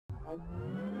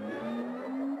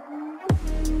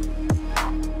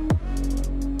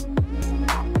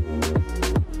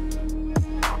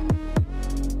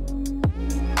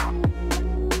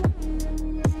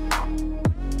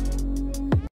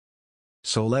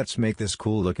So let's make this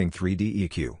cool looking 3D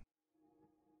EQ.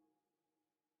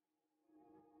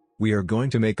 We are going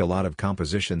to make a lot of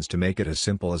compositions to make it as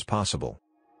simple as possible.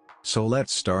 So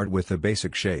let's start with the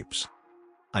basic shapes.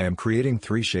 I am creating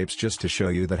 3 shapes just to show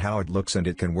you that how it looks, and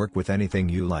it can work with anything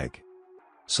you like.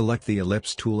 Select the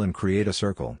ellipse tool and create a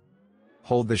circle.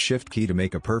 Hold the shift key to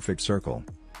make a perfect circle.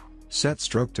 Set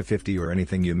stroke to 50 or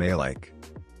anything you may like.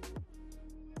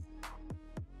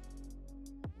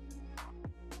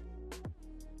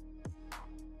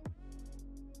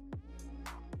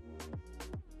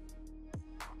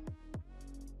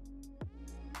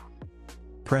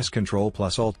 Press Ctrl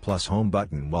plus Alt plus Home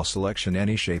button while selection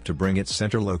any shape to bring its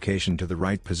center location to the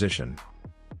right position.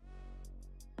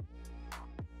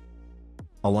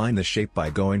 Align the shape by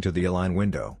going to the Align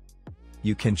window.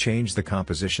 You can change the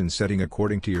composition setting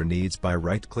according to your needs by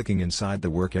right-clicking inside the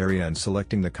work area and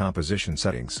selecting the composition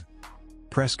settings.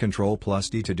 Press Ctrl plus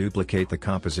D to duplicate the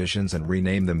compositions and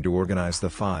rename them to organize the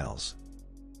files.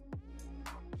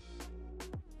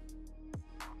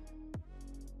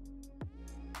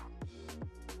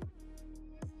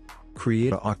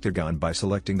 Create an octagon by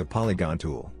selecting the Polygon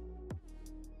tool.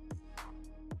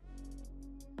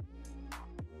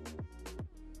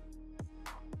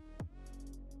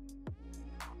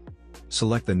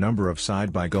 Select the number of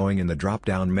side by going in the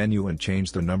drop-down menu and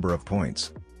change the number of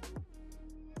points.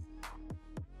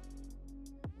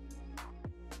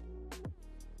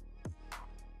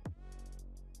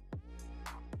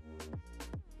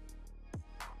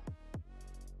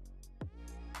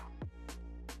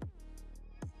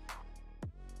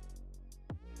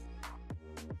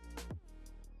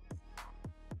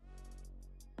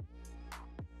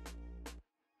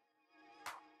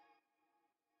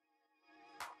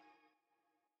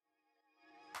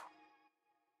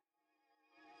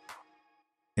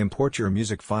 Import your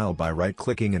music file by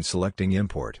right-clicking and selecting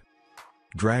Import.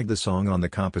 Drag the song on the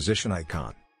composition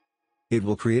icon. It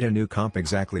will create a new comp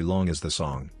exactly long as the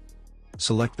song.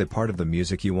 Select the part of the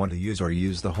music you want to use or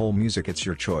use the whole music, it's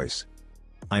your choice.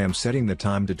 I am setting the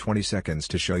time to 20 seconds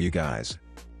to show you guys.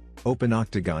 Open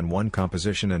Octagon 1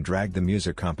 composition and drag the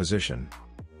music composition.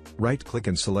 Right-click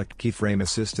and select Keyframe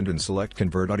Assistant and select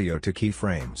Convert Audio to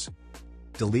Keyframes.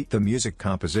 Delete the music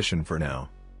composition for now.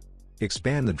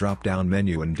 Expand the drop-down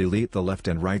menu and delete the left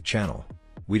and right channel.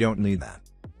 We don't need that.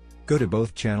 Go to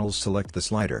both channels, select the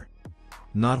slider.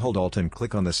 Not hold Alt and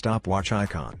click on the stopwatch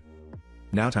icon.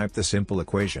 Now type the simple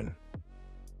equation.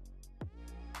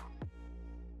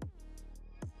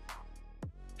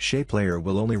 Shape layer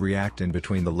will only react in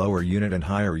between the lower unit and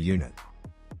higher unit.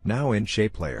 Now in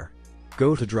shape layer,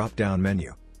 go to drop-down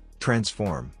menu.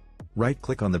 Transform.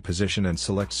 Right-click on the position and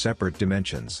select separate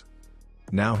dimensions.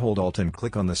 Now hold Alt and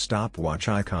click on the stopwatch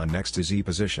icon next to Z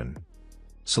position.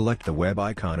 Select the web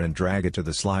icon and drag it to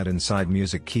the slide inside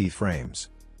music keyframes.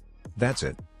 That's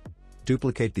it.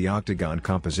 Duplicate the octagon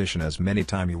composition as many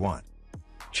times you want.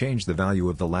 Change the value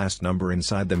of the last number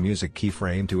inside the music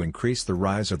keyframe to increase the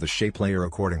rise of the shape layer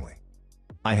accordingly.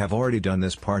 I have already done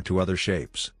this part to other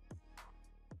shapes.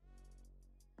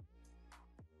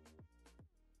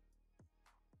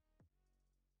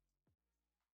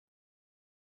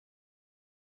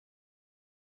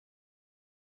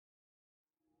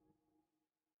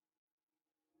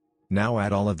 Now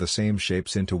add all of the same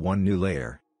shapes into one new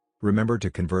layer. Remember to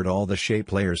convert all the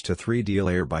shape layers to 3D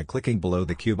layer by clicking below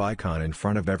the cube icon in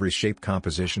front of every shape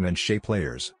composition and shape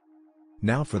layers.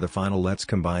 Now for the final, let's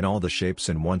combine all the shapes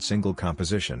in one single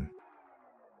composition.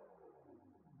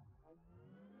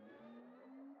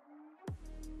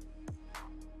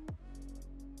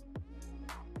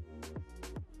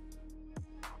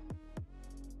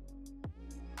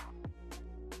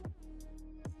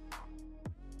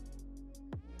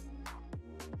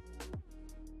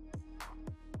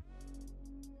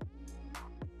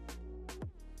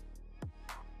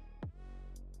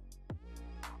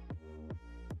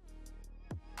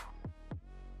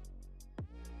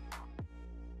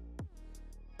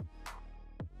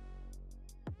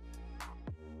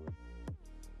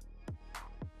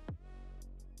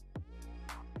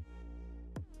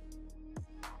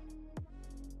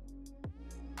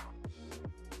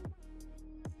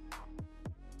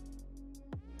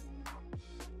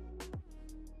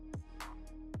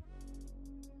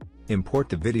 Import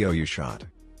the video you shot.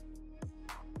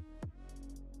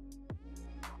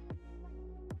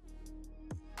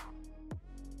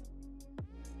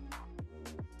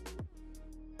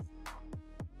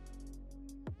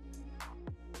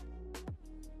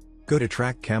 Go to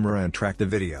track camera and track the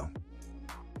video.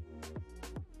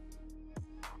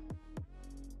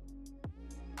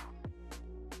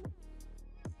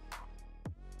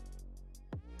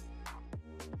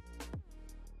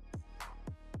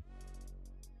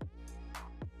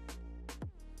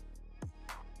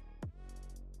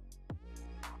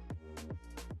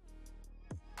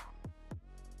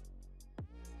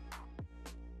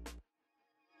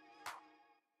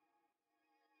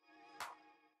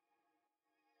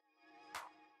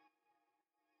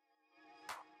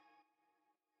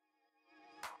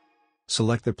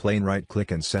 Select the plane,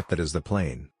 right-click and set that as the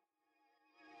plane.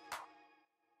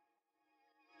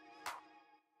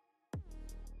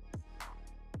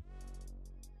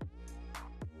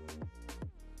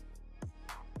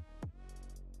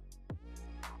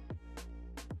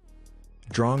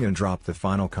 Drag and drop the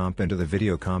final comp into the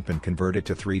video comp and convert it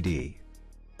to 3D.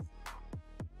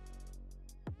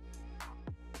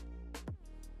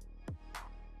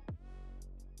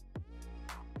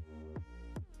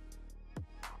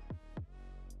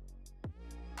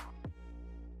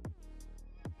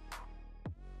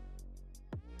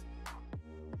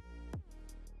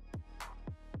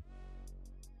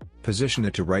 Position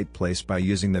it to right place by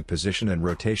using the Position and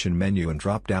Rotation menu and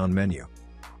drop-down menu.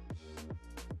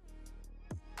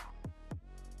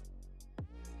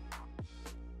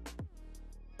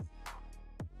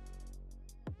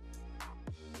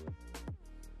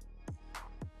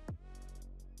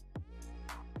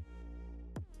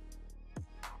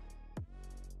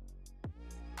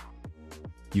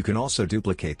 You can also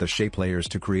duplicate the shape layers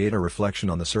to create a reflection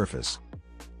on the surface.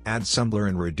 Add some blur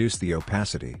and reduce the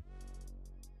opacity.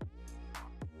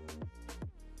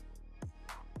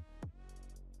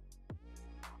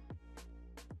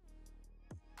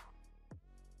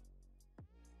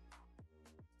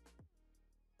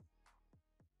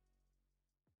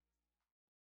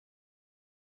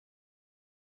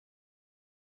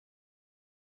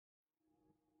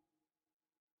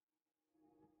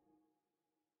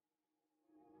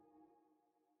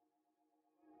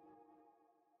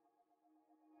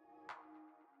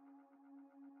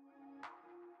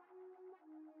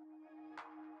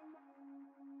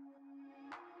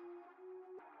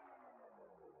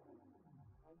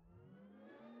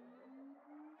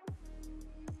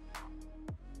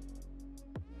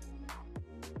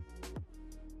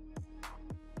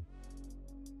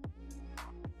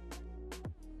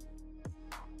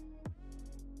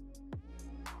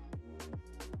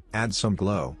 Add some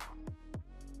glow.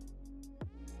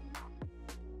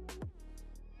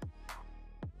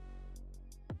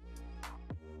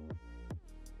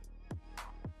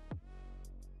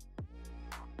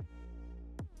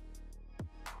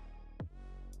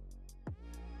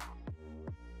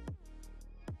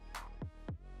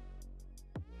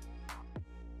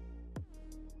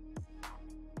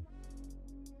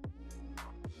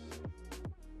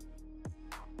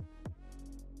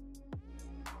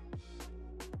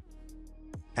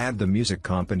 Add the music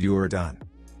comp and you are done.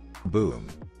 Boom.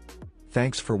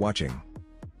 Thanks for watching.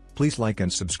 Please like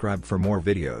and subscribe for more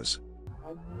videos.